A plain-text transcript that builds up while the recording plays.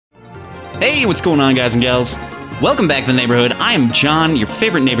Hey, what's going on, guys and gals? Welcome back to the neighborhood. I am John, your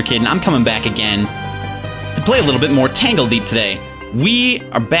favorite neighbor kid, and I'm coming back again to play a little bit more Tangledeep today. We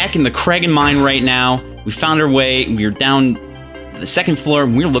are back in the Kragan mine right now. We found our way. We are down to the second floor,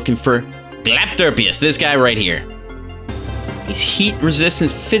 and we're looking for Glapderpius, this guy right here. He's heat resistant,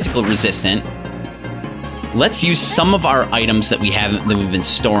 physical resistant. Let's use some of our items that we've been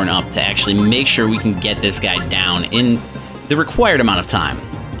storing up to actually make sure we can get this guy down in the required amount of time.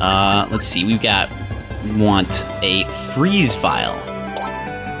 Let's see, we want a freeze vial.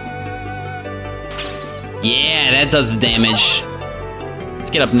 Yeah, that does the damage. Let's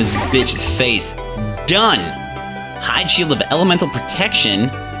get up in this bitch's face. Done! Hide shield of elemental protection.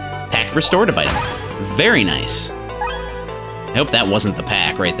 Pack of restorative items. Very nice. I hope that wasn't the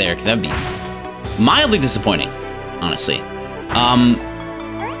pack right there, because that'd be mildly disappointing, honestly.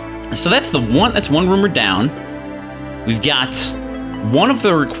 So that's one rumor down. We've got two of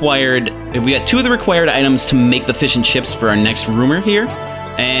the required items to make the fish and chips for our next rumor here.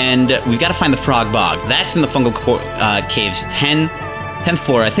 And we've got to find the frog bog. That's in the fungal caves 10th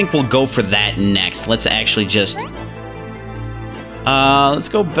floor. I think we'll go for that next. Let's actually just let's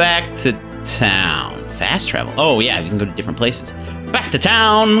go back to town. Fast travel. Oh yeah, we can go to different places. Back to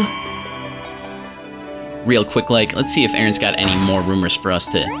town. Real quick, like, let's see if Aaron's got any more rumors for us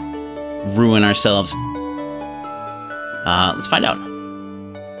to ruin ourselves. Let's find out.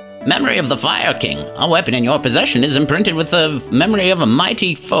 Memory of the Fire King. A weapon in your possession is imprinted with the memory of a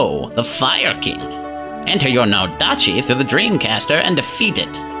mighty foe, the Fire King. Enter your Naudachi through the Dreamcaster and defeat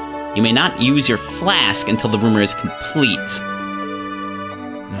it. You may not use your flask until the rumor is complete.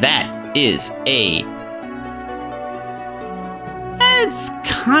 That is it's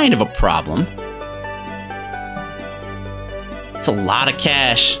kind of a problem. It's a lot of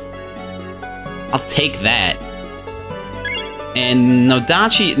cash. I'll take that. And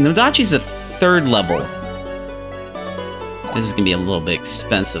Naudachi's a 3rd level. This is gonna be a little bit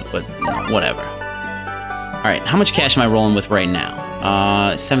expensive, but you know, whatever. All right, how much cash am I rolling with right now?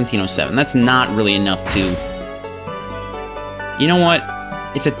 1707. That's not really enough to. You know what?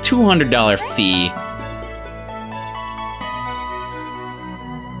 It's a $200 fee.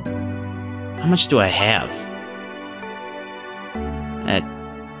 How much do I have? At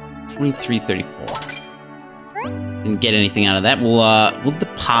 2334. Didn't get anything out of that. We'll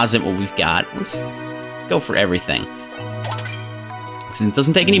deposit what we've got. Let's go for everything. Because it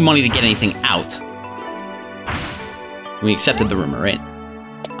doesn't take any money to get anything out. We accepted the rumor, right?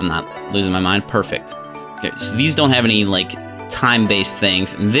 I'm not losing my mind. Perfect. Okay, so these don't have any, like, time-based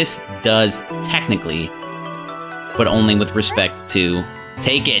things. And this does, technically, but only with respect to...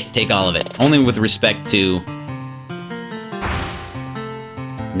 Take it. Take all of it. Only with respect to...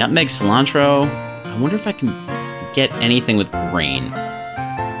 Nutmeg, cilantro. I wonder if I can get anything with grain.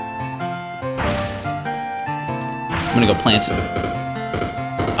 I'm gonna go plant some.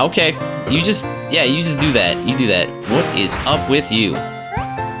 Okay, you just do that. You do that. What is up with you?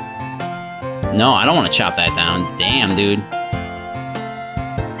 No, I don't want to chop that down. Damn, dude.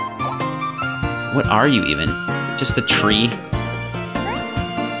 What are you even? Just a tree?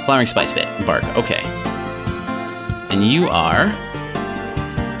 Flowering spice bit. Bark. Okay. And you are...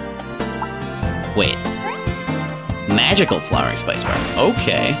 Wait. Magical flowering spice bark.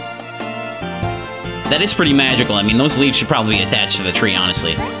 Okay. That is pretty magical. I mean, those leaves should probably be attached to the tree,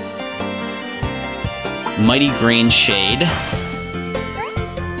 honestly. Mighty grain shade.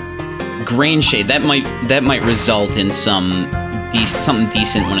 Grain shade. That might result in something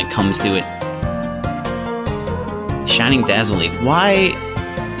decent when it comes to it. Shining dazzle leaf. Why?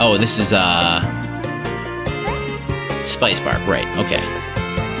 Oh, this is spice bark. Right. Okay.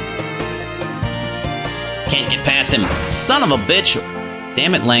 Can't get past him. Son of a bitch.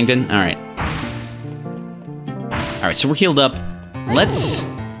 Damn it, Langdon. Alright. Alright, so we're healed up. Let's...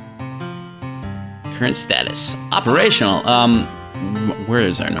 Current status. Operational. Where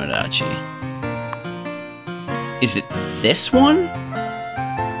is our Naudachi? Is it this one?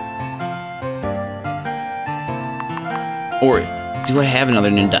 Or do I have another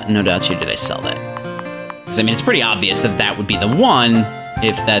Naudachi? Did I sell that? Because, I mean, it's pretty obvious that that would be the one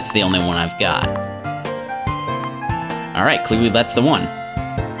if that's the only one I've got. Alright, clearly that's the one.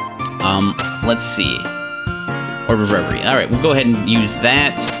 Let's see. Orb of Reverie. Alright, we'll go ahead and use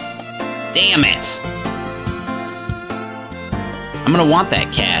that. Damn it! I'm gonna want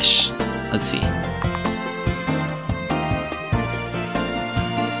that cash. Let's see.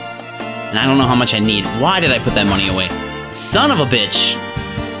 And I don't know how much I need. Why did I put that money away? Son of a bitch!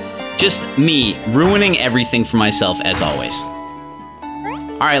 Just me, ruining everything for myself, as always.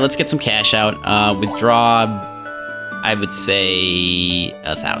 Alright, let's get some cash out. Withdraw... I would say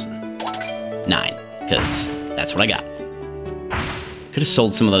 1,000. 9, because that's what I got. Could have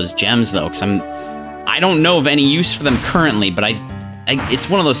sold some of those gems, though, because I don't know of any use for them currently, but it's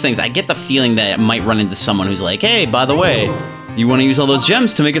one of those things. I get the feeling that I might run into someone who's like, hey, by the way, you want to use all those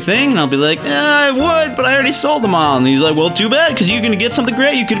gems to make a thing? And I'll be like, I would, but I already sold them all. And he's like, well, too bad, because you're going to get something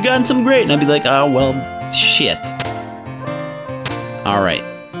great. You could have gotten something great. And I'd be like, oh, well, shit. All right.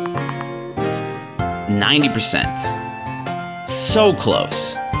 90%. So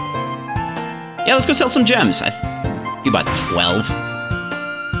close. Yeah, let's go sell some gems. Be about 12.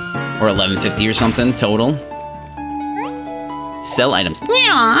 Or 11.50 or something total. Sell items.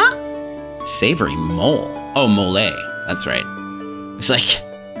 Yeah. Savory mole. Oh, mole. That's right. It's like,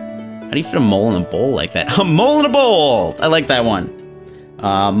 how do you fit a mole in a bowl like that? A mole in a bowl! I like that one.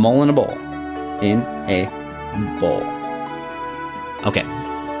 Mole in a bowl. In a bowl. Okay.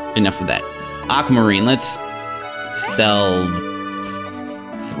 Enough of that. Aquamarine. Let's sell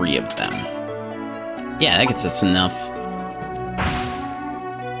 3 of them. Yeah, that gets us enough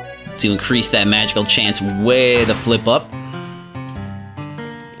to increase that magical chance way the flip up.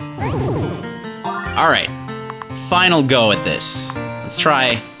 Alright. Final go at this. Let's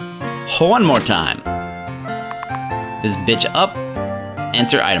try one more time. This bitch up.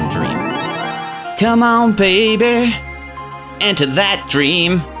 Enter item dream. Come on, baby. Enter that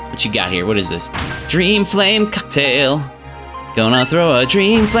dream. What you got here? What is this? Dream flame cocktail. Gonna throw a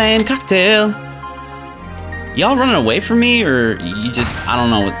dream flame cocktail. Y'all running away from me, or you just, I don't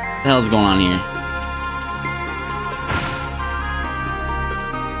know what the hell is going on here.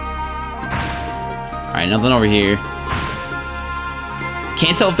 Alright, nothing over here.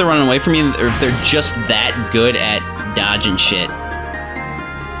 Can't tell if they're running away from me or if they're just that good at dodging shit.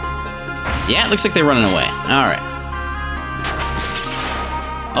 Yeah, it looks like they're running away. Alright.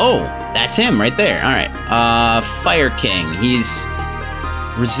 Oh, that's him right there. Alright. Fire King. He's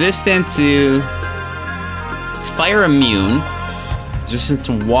resistant to... He's fire immune. Resistant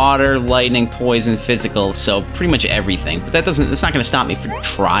to water, lightning, poison, physical, so pretty much everything. But that's not gonna stop me from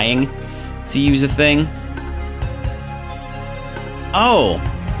trying to use a thing. Oh!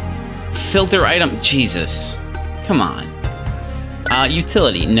 Filter item. Jesus. Come on.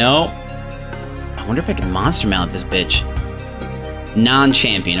 Utility. No. I wonder if I can monster mallet this bitch.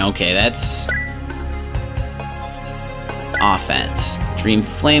 Non-champion. Okay, that's... Offense. Dream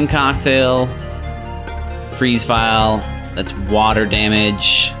Flame Cocktail. Freeze Vial. That's water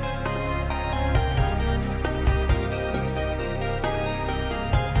damage.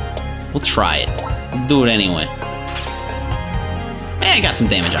 We'll try it. We'll do it anyway. Hey, I got some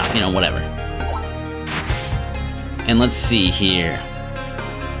damage off, you know, whatever. And let's see here.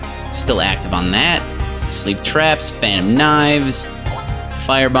 Still active on that. Sleep traps, phantom knives,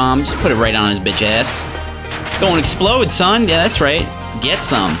 firebomb. Just put it right on his bitch ass. Go and explode, son. Yeah, that's right. Get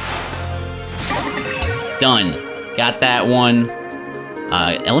some. Done. Got that one.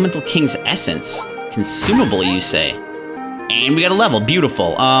 Elemental King's Essence. Consumable, you say. And we got a level.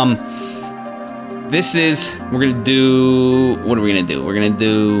 Beautiful. This is... We're gonna do... What are we gonna do? We're gonna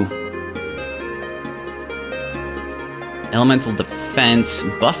do... Elemental Defense.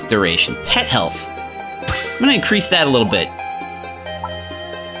 Buff Duration. Pet Health. I'm gonna increase that a little bit.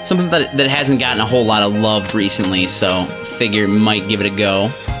 Something that hasn't gotten a whole lot of love recently, so figure might give it a go.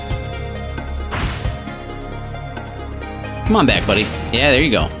 Come on back, buddy. Yeah, there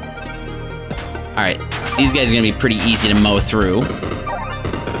you go. Alright, these guys are gonna be pretty easy to mow through.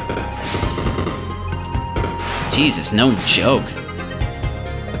 Jesus, no joke.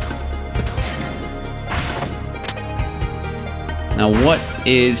 Now, what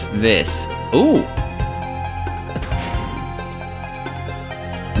is this? Ooh!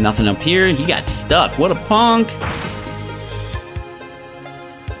 Nothing up here. He got stuck. What a punk!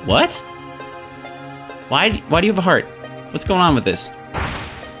 What? Why do you have a heart? What's going on with this?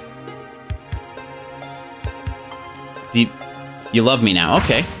 You love me now?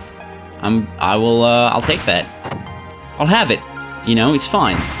 Okay. I'll take that. I'll have it. You know, it's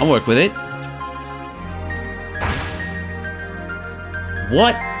fine. I'll work with it.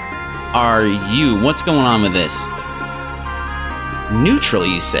 What are you? What's going on with this? Neutral,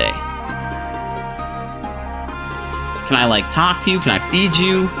 you say? Can I, like, talk to you? Can I feed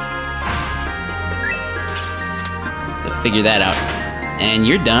you? To figure that out. And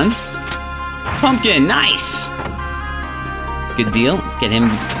you're done. Pumpkin, nice! It's a good deal. Let's get him.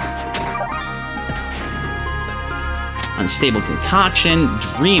 Unstable Concoction.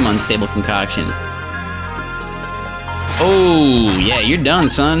 Dream Unstable Concoction. Oh, yeah, you're done,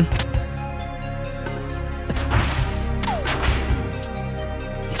 son.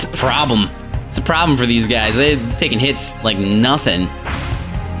 It's a problem. It's a problem for these guys. They're taking hits like nothing.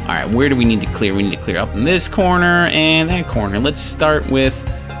 Alright, right, where do we need to clear? We need to clear up in this corner and that corner. Let's start with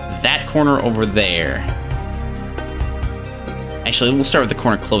that corner over there. Actually, we'll start with the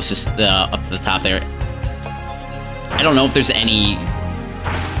corner closest up to the top there. I don't know if there's any...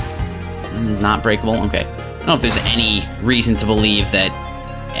 It's not breakable? Okay. I don't know if there's any reason to believe that...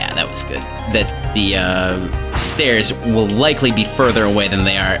 Yeah, that was good. That the stairs will likely be further away than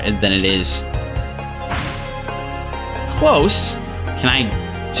it is. Close. Can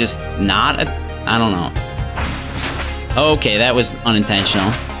I just not? I don't know. Okay, that was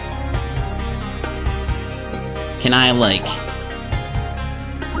unintentional. Can I, like...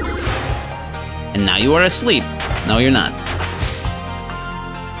 And now you are asleep. No, you're not.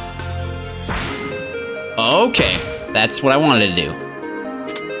 Okay, that's what I wanted to do.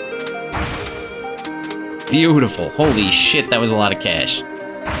 Beautiful. Holy shit, that was a lot of cash.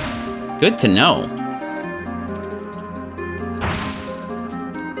 Good to know.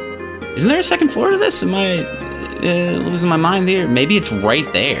 Isn't there a second floor to this? Am I losing my mind here? Maybe it's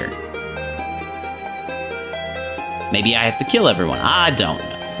right there. Maybe I have to kill everyone. I don't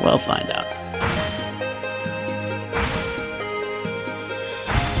know. We'll find out.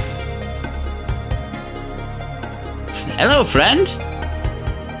 Hello, friend.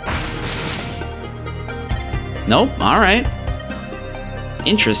 Nope, alright.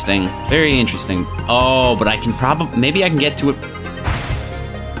 Interesting. Very interesting. Oh, but I can probably... Maybe I can get to it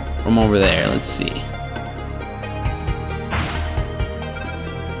from over there. Let's see.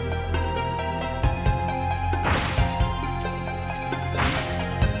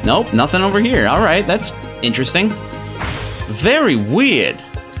 Nope, nothing over here. Alright, that's interesting. Very weird.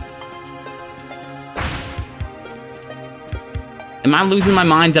 Am I losing my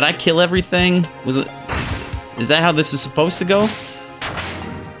mind? Did I kill everything? Was it... Is that how this is supposed to go?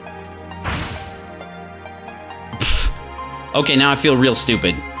 Pfft. Okay, now I feel real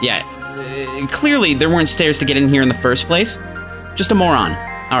stupid. Yeah, clearly there weren't stairs to get in here in the first place. Just a moron.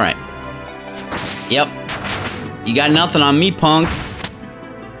 Alright. Yep. You got nothing on me, punk.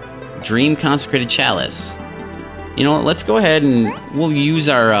 Dream Consecrated Chalice. You know what, let's go ahead and we'll use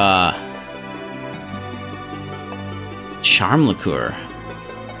our, Charm Liqueur.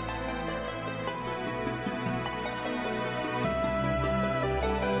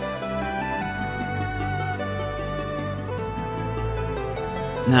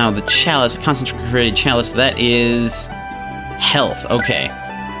 Now, the chalice, concentrated chalice, that is health. Okay.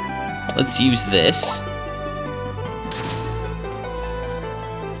 Let's use this.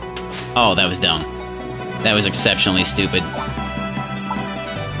 Oh, that was dumb. That was exceptionally stupid.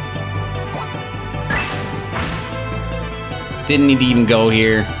 Didn't need to even go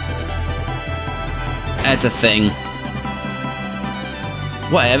here. That's a thing.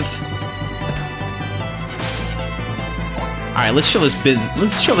 Whatever. Alright, let's show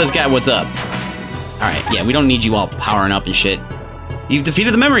this guy what's up. Alright, yeah, we don't need you all powering up and shit. You've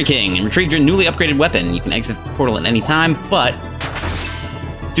defeated the Memory King and retrieved your newly upgraded weapon. You can exit the portal at any time, but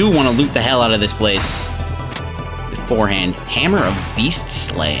do want to loot the hell out of this place beforehand. Hammer of Beast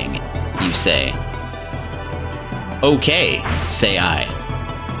Slaying, you say. Okay, say I.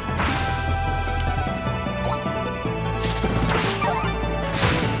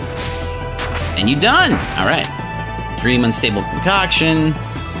 And you done! Alright. Dream Unstable Concoction.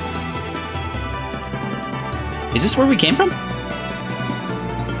 Is this where we came from?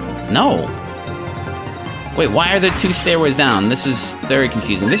 No. Wait, why are there two stairways down? This is very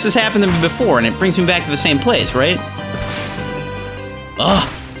confusing. This has happened to me before, and it brings me back to the same place, right? Ugh,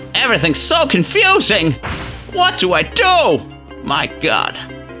 everything's so confusing! What do I do? My God.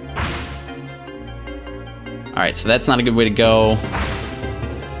 Alright, so that's not a good way to go.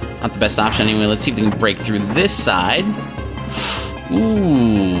 Not the best option anyway. Let's see if we can break through this side.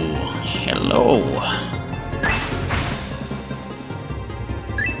 Ooh, hello.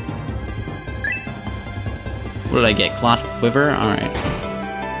 What did I get? Cloth quiver? Alright.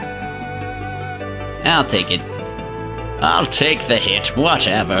 I'll take it. I'll take the hit,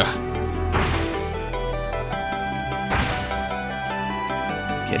 whatever.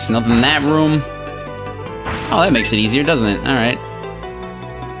 Okay, so nothing in that room. Oh, that makes it easier, doesn't it? Alright.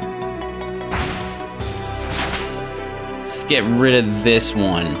 Let's get rid of this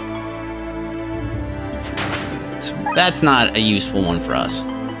one. So that's not a useful one for us.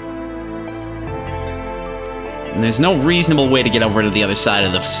 And there's no reasonable way to get over to the other side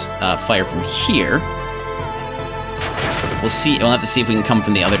of the fire from here. We'll see. We'll have to see if we can come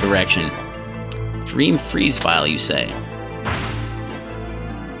from the other direction. Dream Freeze Vial, you say?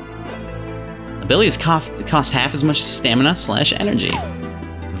 Abilities cost half as much stamina / energy.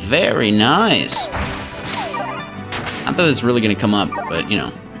 Very nice. Not that it's really going to come up, but, you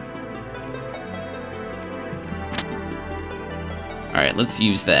know. Alright, let's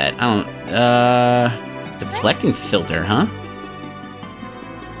use that. I don't... deflecting filter, huh?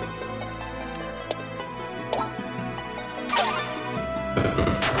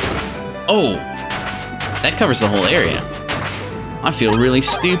 Oh! That covers the whole area. I feel really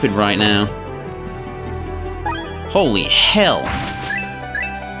stupid right now. Holy hell.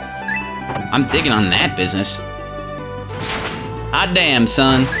 I'm digging on that business. Hot damn,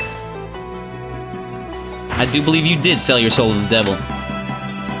 son. I do believe you did sell your soul to the devil.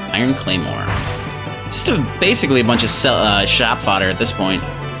 Iron Claymore. Just basically a bunch of shop fodder at this point.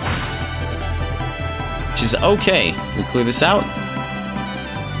 Which is okay. We'll clear this out.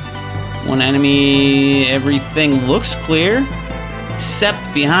 One enemy, everything looks clear.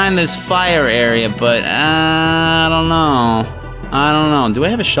 Except behind this fire area, but I don't know. I don't know. Do I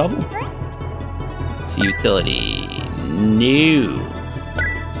have a shovel? It's a utility. No.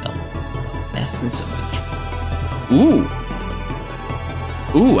 Essence of... Ooh.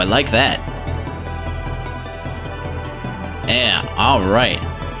 Ooh, I like that. Yeah, alright.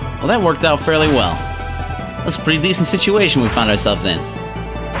 Well, that worked out fairly well. That's a pretty decent situation we found ourselves in.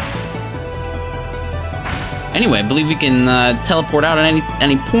 Anyway, I believe we can teleport out at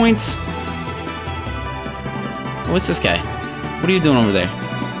any points. What's this guy? What are you doing over there?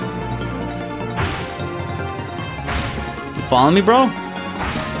 You following me, bro?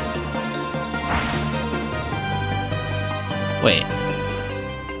 Wait.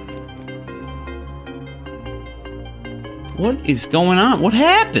 What is going on? What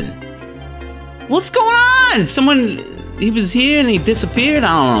happened? What's going on? Someone... He was here and he disappeared?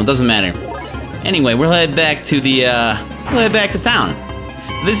 I don't know. It doesn't matter. Anyway, we'll head back to the, we'll head back to town.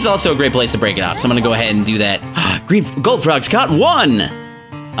 This is also a great place to break it off, so I'm gonna go ahead and do that. Green gold frogs caught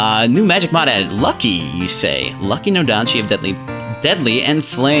 1! New magic mod added. Lucky, you say. Lucky, no doubt. She have deadly and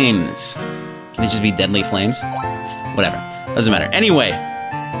flames. Can it just be deadly flames? Whatever. Doesn't matter. Anyway,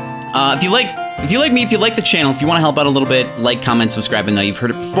 if you like me, if you like the channel, if you want to help out a little bit, like, comment, subscribe. I know you've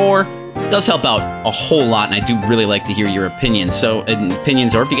heard it before. It does help out a whole lot, and I do really like to hear your opinions. So, or if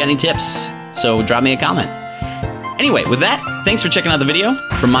you got any tips. So drop me a comment. Anyway, with that, thanks for checking out the video.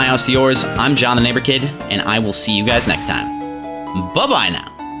 From my house to yours, I'm John the Neighbor Kid, and I will see you guys next time. Bye-bye now.